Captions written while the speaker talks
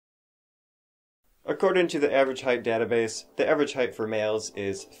According to the average height database, the average height for males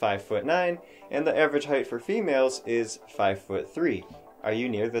is 5'9", and the average height for females is 5'3". Are you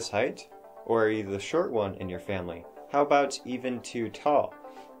near this height? Or are you the short one in your family? How about even too tall?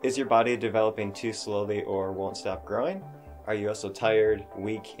 Is your body developing too slowly or won't stop growing? Are you also tired,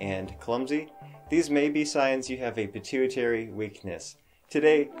 weak, and clumsy? These may be signs you have a pituitary weakness.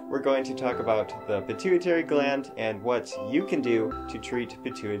 Today, we're going to talk about the pituitary gland and what you can do to treat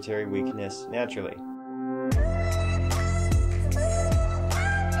pituitary weakness naturally.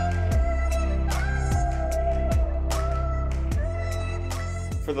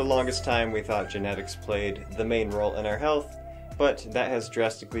 For the longest time, we thought genetics played the main role in our health, but that has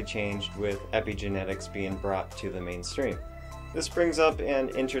drastically changed with epigenetics being brought to the mainstream. This brings up an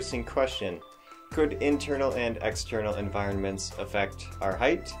interesting question. Could internal and external environments affect our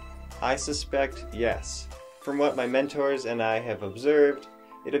height? I suspect yes. From what my mentors and I have observed,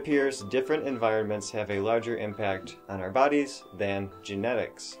 it appears different environments have a larger impact on our bodies than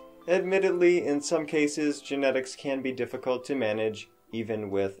genetics. Admittedly, in some cases, genetics can be difficult to manage, even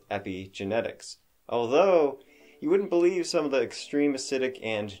with epigenetics. Although, you wouldn't believe some of the extreme acidic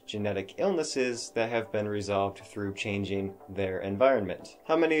and genetic illnesses that have been resolved through changing their environment.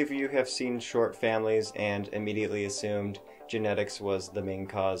 How many of you have seen short families and immediately assumed genetics was the main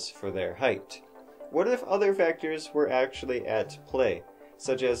cause for their height? What if other factors were actually at play,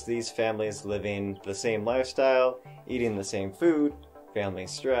 such as these families living the same lifestyle, eating the same food, family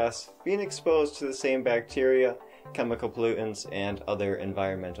stress, being exposed to the same bacteria, chemical pollutants, and other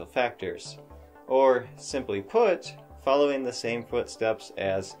environmental factors? Or, simply put, following the same footsteps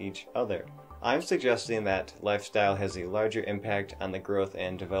as each other. I'm suggesting that lifestyle has a larger impact on the growth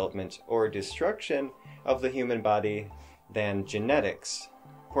and development or destruction of the human body than genetics.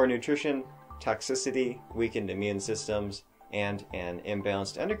 Poor nutrition, toxicity, weakened immune systems, and an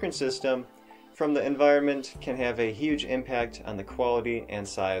imbalanced endocrine system from the environment can have a huge impact on the quality and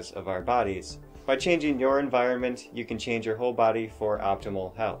size of our bodies. By changing your environment, you can change your whole body for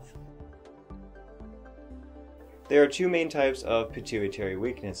optimal health. There are two main types of pituitary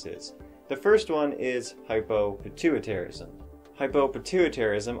weaknesses. The first one is hypopituitarism.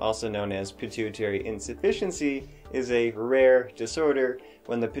 Hypopituitarism, also known as pituitary insufficiency, is a rare disorder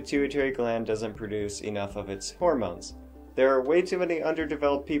when the pituitary gland doesn't produce enough of its hormones. There are way too many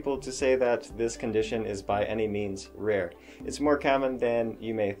underdeveloped people to say that this condition is by any means rare. It's more common than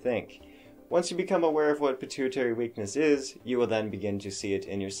you may think. Once you become aware of what pituitary weakness is, you will then begin to see it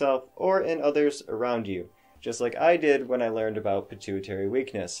in yourself or in others around you. Just like I did when I learned about pituitary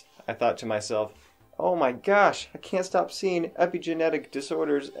weakness. I thought to myself, oh my gosh, I can't stop seeing epigenetic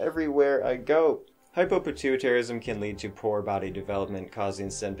disorders everywhere I go. Hypopituitarism can lead to poor body development, causing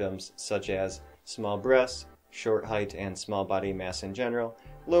symptoms such as small breasts, short height and small body mass in general,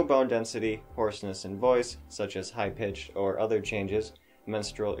 low bone density, hoarseness in voice, such as high-pitched or other changes,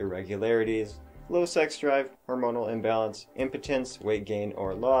 menstrual irregularities, low sex drive, hormonal imbalance, impotence, weight gain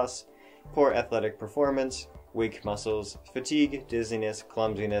or loss, poor athletic performance, weak muscles, fatigue, dizziness,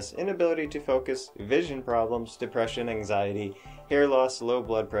 clumsiness, inability to focus, vision problems, depression, anxiety, hair loss, low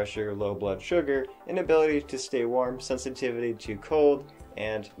blood pressure, low blood sugar, inability to stay warm, sensitivity to cold,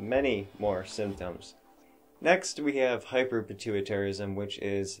 and many more symptoms. Next, we have hyperpituitarism, which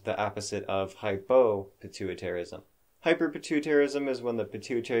is the opposite of hypopituitarism. Hyperpituitarism is when the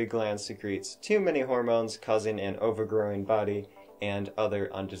pituitary gland secretes too many hormones, causing an overgrowing body and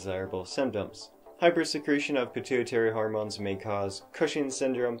other undesirable symptoms. Hypersecretion of pituitary hormones may cause Cushing's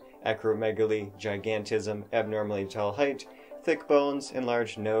syndrome, acromegaly, gigantism, abnormally tall height, thick bones,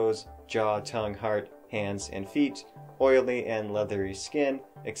 enlarged nose, jaw, tongue, heart, hands, and feet, oily and leathery skin,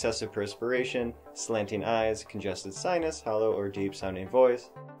 excessive perspiration, slanting eyes, congested sinus, hollow or deep-sounding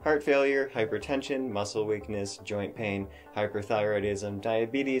voice, heart failure, hypertension, muscle weakness, joint pain, hyperthyroidism,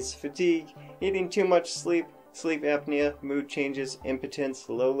 diabetes, fatigue, eating too much, sleep apnea, mood changes, impotence,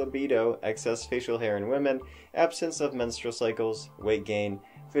 low libido, excess facial hair in women, absence of menstrual cycles, weight gain,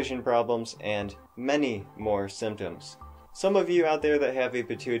 vision problems, and many more symptoms. Some of you out there that have a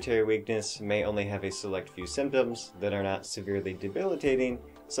pituitary weakness may only have a select few symptoms that are not severely debilitating,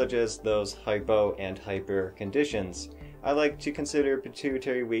 such as those hypo and hyper conditions. I like to consider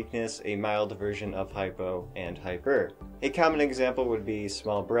pituitary weakness a mild version of hypo and hyper. A common example would be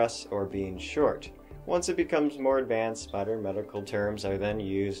small breasts or being short. Once it becomes more advanced, modern medical terms are then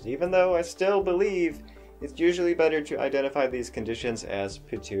used, even though I still believe it's usually better to identify these conditions as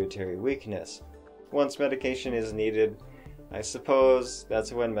pituitary weakness. Once medication is needed, I suppose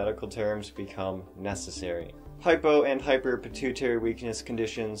that's when medical terms become necessary. Hypo and hyperpituitary weakness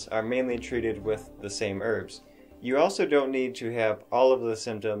conditions are mainly treated with the same herbs. You also don't need to have all of the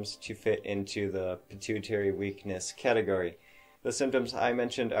symptoms to fit into the pituitary weakness category. The symptoms I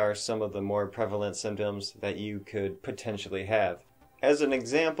mentioned are some of the more prevalent symptoms that you could potentially have. As an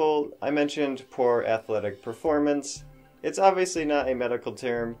example, I mentioned poor athletic performance. It's obviously not a medical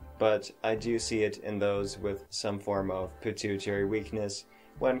term, but I do see it in those with some form of pituitary weakness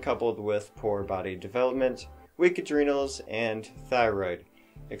when coupled with poor body development, weak adrenals, and thyroid,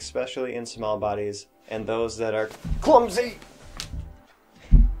 especially in small bodies and those that are clumsy.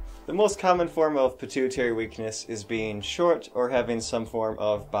 The most common form of pituitary weakness is being short or having some form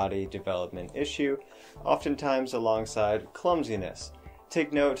of body development issue, oftentimes alongside clumsiness.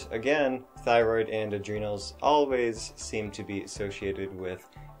 Take note, again, thyroid and adrenals always seem to be associated with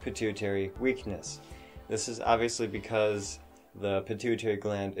pituitary weakness. This is obviously because the pituitary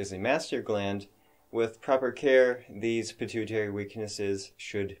gland is a master gland. With proper care, these pituitary weaknesses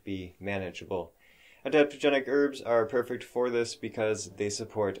should be manageable. Adaptogenic herbs are perfect for this because they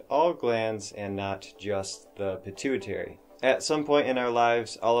support all glands and not just the pituitary. At some point in our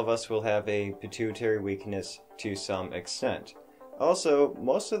lives, all of us will have a pituitary weakness to some extent. Also,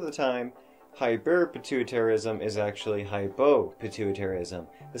 most of the time, hyperpituitarism is actually hypopituitarism.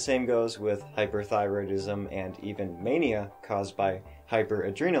 The same goes with hyperthyroidism and even mania caused by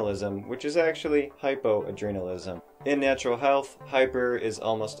hyperadrenalism, which is actually hypoadrenalism. In natural health, hyper is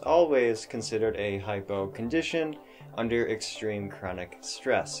almost always considered a hypo condition under extreme chronic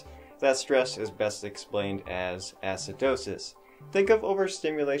stress. That stress is best explained as acidosis. Think of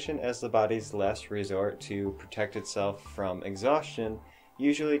overstimulation as the body's last resort to protect itself from exhaustion,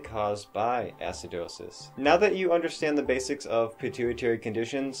 usually caused by acidosis. Now that you understand the basics of pituitary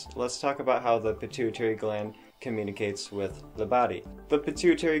conditions, let's talk about how the pituitary gland communicates with the body. The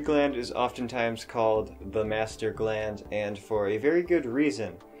pituitary gland is oftentimes called the master gland, and for a very good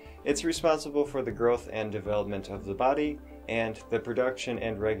reason. It's responsible for the growth and development of the body and the production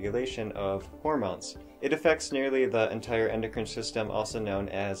and regulation of hormones. It affects nearly the entire endocrine system, also known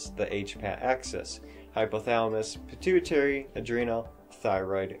as the HPAT axis, hypothalamus, pituitary, adrenal,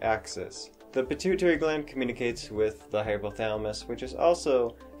 thyroid axis. The pituitary gland communicates with the hypothalamus, which is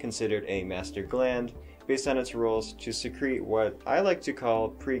also considered a master gland, based on its roles to secrete what I like to call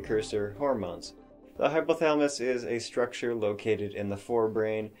precursor hormones. The hypothalamus is a structure located in the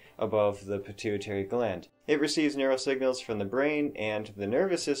forebrain above the pituitary gland. It receives neural signals from the brain and the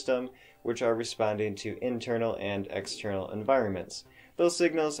nervous system, which are responding to internal and external environments. Those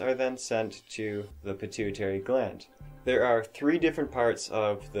signals are then sent to the pituitary gland. There are three different parts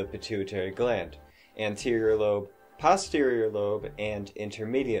of the pituitary gland: anterior lobe, posterior lobe, and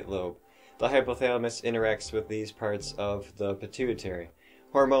intermediate lobe. The hypothalamus interacts with these parts of the pituitary.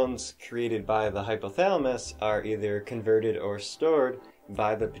 Hormones created by the hypothalamus are either converted or stored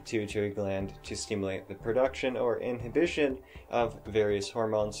by the pituitary gland to stimulate the production or inhibition of various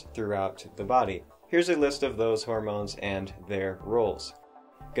hormones throughout the body. Here's a list of those hormones and their roles.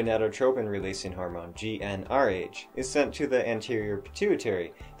 Gonadotropin-releasing hormone, GnRH, is sent to the anterior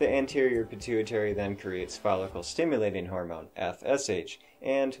pituitary. The anterior pituitary then creates follicle-stimulating hormone, FSH,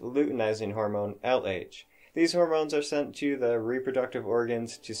 and luteinizing hormone, LH. These hormones are sent to the reproductive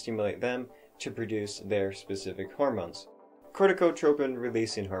organs to stimulate them to produce their specific hormones.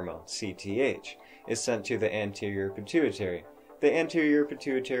 Corticotropin-releasing hormone, CTH, is sent to the anterior pituitary. The anterior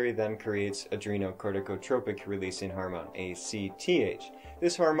pituitary then creates adrenocorticotropic-releasing hormone, ACTH.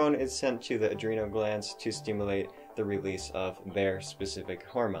 This hormone is sent to the adrenal glands to stimulate the release of their specific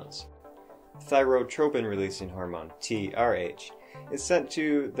hormones. Thyrotropin-releasing hormone, TRH, is sent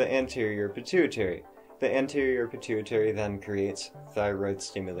to the anterior pituitary. The anterior pituitary then creates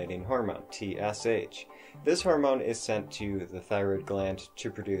thyroid-stimulating hormone, TSH. This hormone is sent to the thyroid gland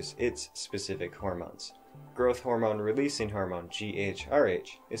to produce its specific hormones. Growth hormone-releasing hormone,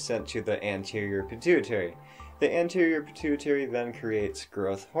 GHRH, is sent to the anterior pituitary. The anterior pituitary then creates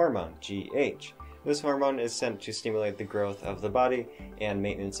growth hormone, GH. This hormone is sent to stimulate the growth of the body and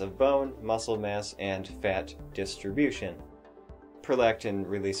maintenance of bone, muscle mass, and fat distribution.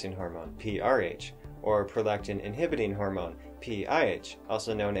 Prolactin-releasing hormone, PRH, or prolactin-inhibiting hormone, PIH,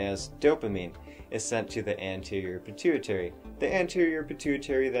 also known as dopamine, is sent to the anterior pituitary. The anterior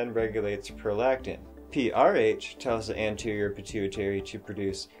pituitary then regulates prolactin. PRH tells the anterior pituitary to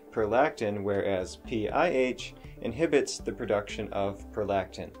produce prolactin, whereas PIH inhibits the production of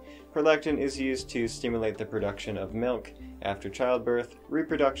prolactin. Prolactin is used to stimulate the production of milk after childbirth,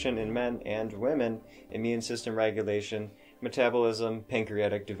 reproduction in men and women, immune system regulation, metabolism,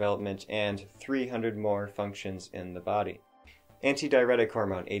 pancreatic development, and 300 more functions in the body. Antidiuretic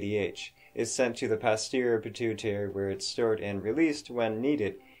hormone, ADH, is sent to the posterior pituitary where it's stored and released when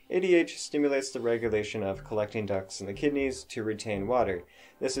needed. ADH stimulates the regulation of collecting ducts in the kidneys to retain water.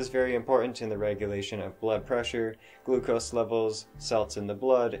 This is very important in the regulation of blood pressure, glucose levels, salts in the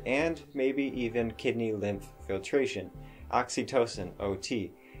blood, and maybe even kidney lymph filtration. Oxytocin,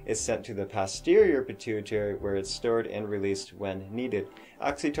 OT, is sent to the posterior pituitary where it's stored and released when needed.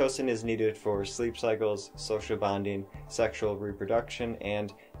 Oxytocin is needed for sleep cycles, social bonding, sexual reproduction,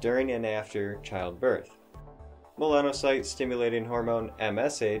 and during and after childbirth. Melanocyte-stimulating hormone,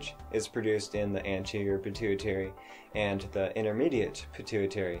 MSH, is produced in the anterior pituitary and the intermediate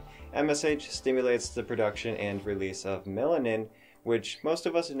pituitary. MSH stimulates the production and release of melanin, which most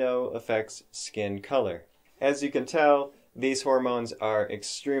of us know affects skin color. As you can tell, these hormones are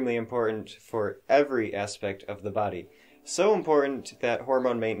extremely important for every aspect of the body. So important that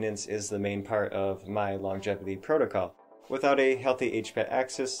hormone maintenance is the main part of my longevity protocol. Without a healthy HPAT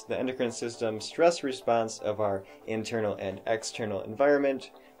axis, the endocrine system stress response of our internal and external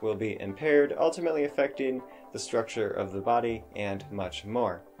environment will be impaired, ultimately affecting the structure of the body and much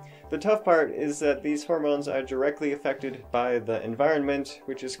more. The tough part is that these hormones are directly affected by the environment,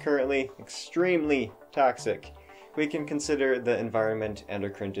 which is currently extremely toxic. We can consider the environment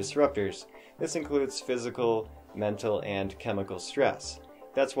endocrine disruptors. This includes physical, mental, and chemical stress.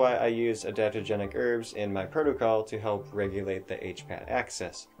 That's why I use adaptogenic herbs in my protocol to help regulate the HPAT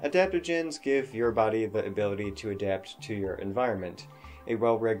axis. Adaptogens give your body the ability to adapt to your environment. A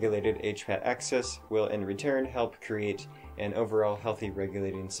well-regulated HPAT axis will in return help create an overall healthy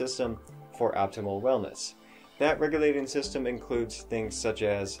regulating system for optimal wellness. That regulating system includes things such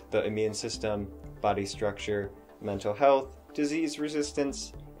as the immune system, body structure, mental health, disease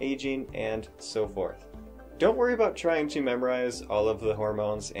resistance, aging, and so forth. Don't worry about trying to memorize all of the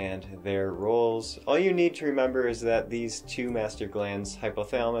hormones and their roles. All you need to remember is that these two master glands,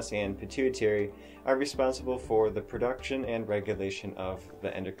 hypothalamus and pituitary, are responsible for the production and regulation of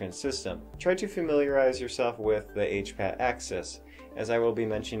the endocrine system. Try to familiarize yourself with the HPAT axis, as I will be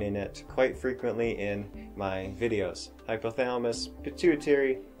mentioning it quite frequently in my videos. Hypothalamus,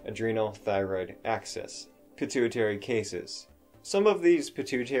 pituitary, adrenal, thyroid axis. Pituitary cases. Some of these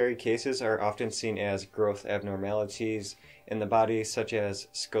pituitary cases are often seen as growth abnormalities in the body, such as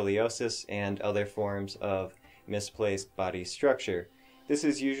scoliosis and other forms of misplaced body structure. This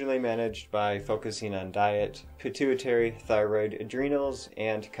is usually managed by focusing on diet, pituitary, thyroid, adrenals,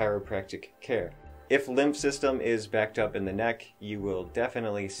 and chiropractic care. If lymph system is backed up in the neck, you will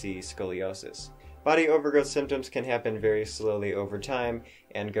definitely see scoliosis. Body overgrowth symptoms can happen very slowly over time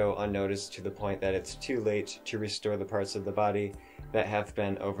and go unnoticed to the point that it's too late to restore the parts of the body that have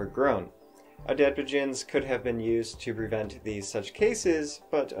been overgrown. Adaptogens could have been used to prevent these such cases,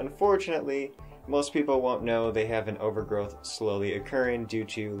 but unfortunately, most people won't know they have an overgrowth slowly occurring due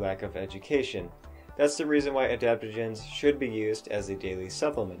to lack of education. That's the reason why adaptogens should be used as a daily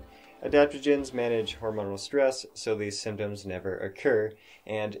supplement. Adaptogens manage hormonal stress so these symptoms never occur,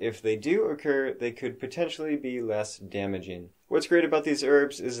 and if they do occur, they could potentially be less damaging. What's great about these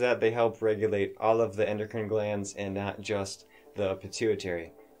herbs is that they help regulate all of the endocrine glands and not just the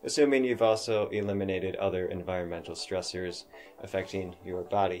pituitary, assuming you've also eliminated other environmental stressors affecting your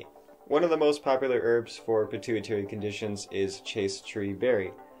body. One of the most popular herbs for pituitary conditions is chaste tree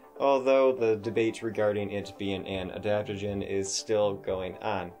berry, although the debate regarding it being an adaptogen is still going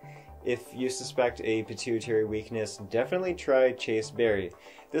on. If you suspect a pituitary weakness, definitely try chaste berry.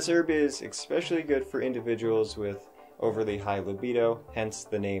 This herb is especially good for individuals with overly high libido, hence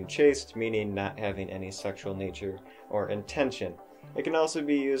the name chaste, meaning not having any sexual nature or intention. It can also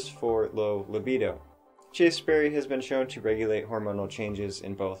be used for low libido. Chaste berry has been shown to regulate hormonal changes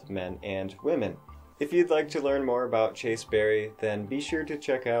in both men and women. If you'd like to learn more about chaste berry, then be sure to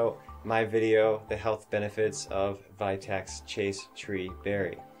check out my video, The Health Benefits of Vitax Chaste Tree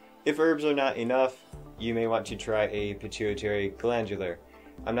Berry. If herbs are not enough, you may want to try a pituitary glandular.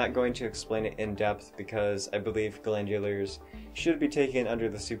 I'm not going to explain it in depth because I believe glandulars should be taken under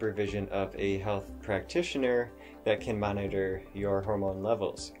the supervision of a health practitioner that can monitor your hormone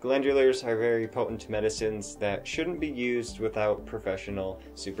levels. Glandulars are very potent medicines that shouldn't be used without professional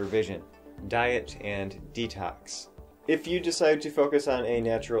supervision. Diet and detox. If you decide to focus on a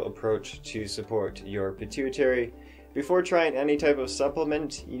natural approach to support your pituitary, before trying any type of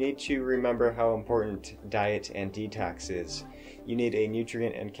supplement, you need to remember how important diet and detox is. You need a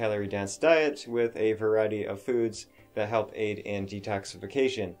nutrient and calorie-dense diet with a variety of foods that help aid in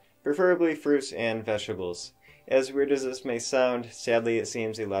detoxification, preferably fruits and vegetables. As weird as this may sound, sadly it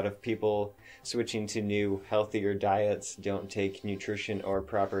seems a lot of people switching to new, healthier diets don't take nutrition or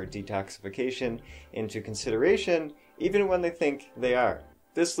proper detoxification into consideration, even when they think they are.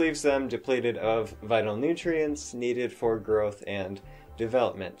 This leaves them depleted of vital nutrients needed for growth and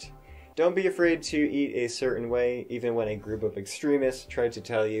development. Don't be afraid to eat a certain way, even when a group of extremists try to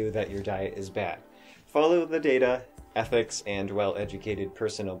tell you that your diet is bad. Follow the data, ethics, and well-educated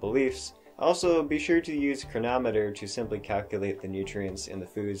personal beliefs. Also, be sure to use chronometer to simply calculate the nutrients in the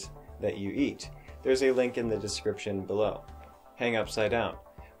foods that you eat. There's a link in the description below. Hang upside down.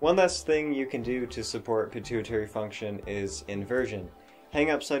 One last thing you can do to support pituitary function is inversion.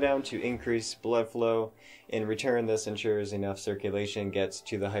 Hang upside down to increase blood flow. In return, this ensures enough circulation gets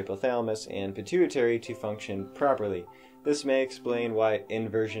to the hypothalamus and pituitary to function properly. This may explain why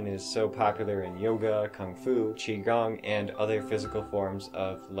inversion is so popular in yoga, kung fu, qigong, and other physical forms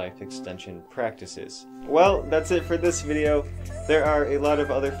of life extension practices. Well, that's it for this video. There are a lot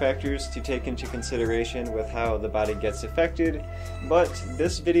of other factors to take into consideration with how the body gets affected, but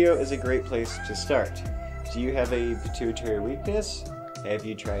this video is a great place to start. Do you have a pituitary weakness? Have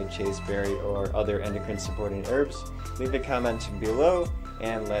you tried chasteberry or other endocrine supporting herbs? Leave a comment below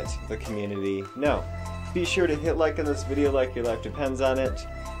and let the community know. Be sure to hit like on this video like your life depends on it.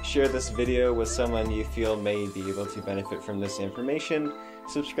 Share this video with someone you feel may be able to benefit from this information.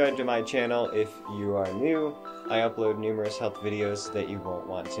 Subscribe to my channel if you are new. I upload numerous health videos that you won't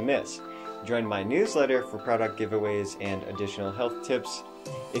want to miss. Join my newsletter for product giveaways and additional health tips.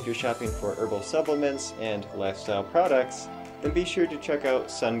 If you're shopping for herbal supplements and lifestyle products, then be sure to check out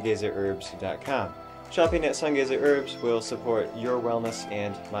sungazerherbs.com. Shopping at Sungazer Herbs will support your wellness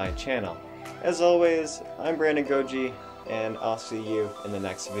and my channel. As always, I'm Brandon Goji, and I'll see you in the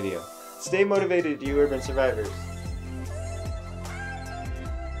next video. Stay motivated, you urban survivors.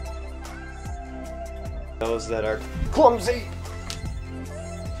 Those that are clumsy.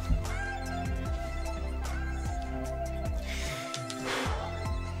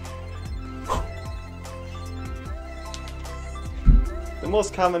 The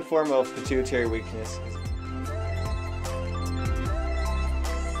most common form of pituitary weakness is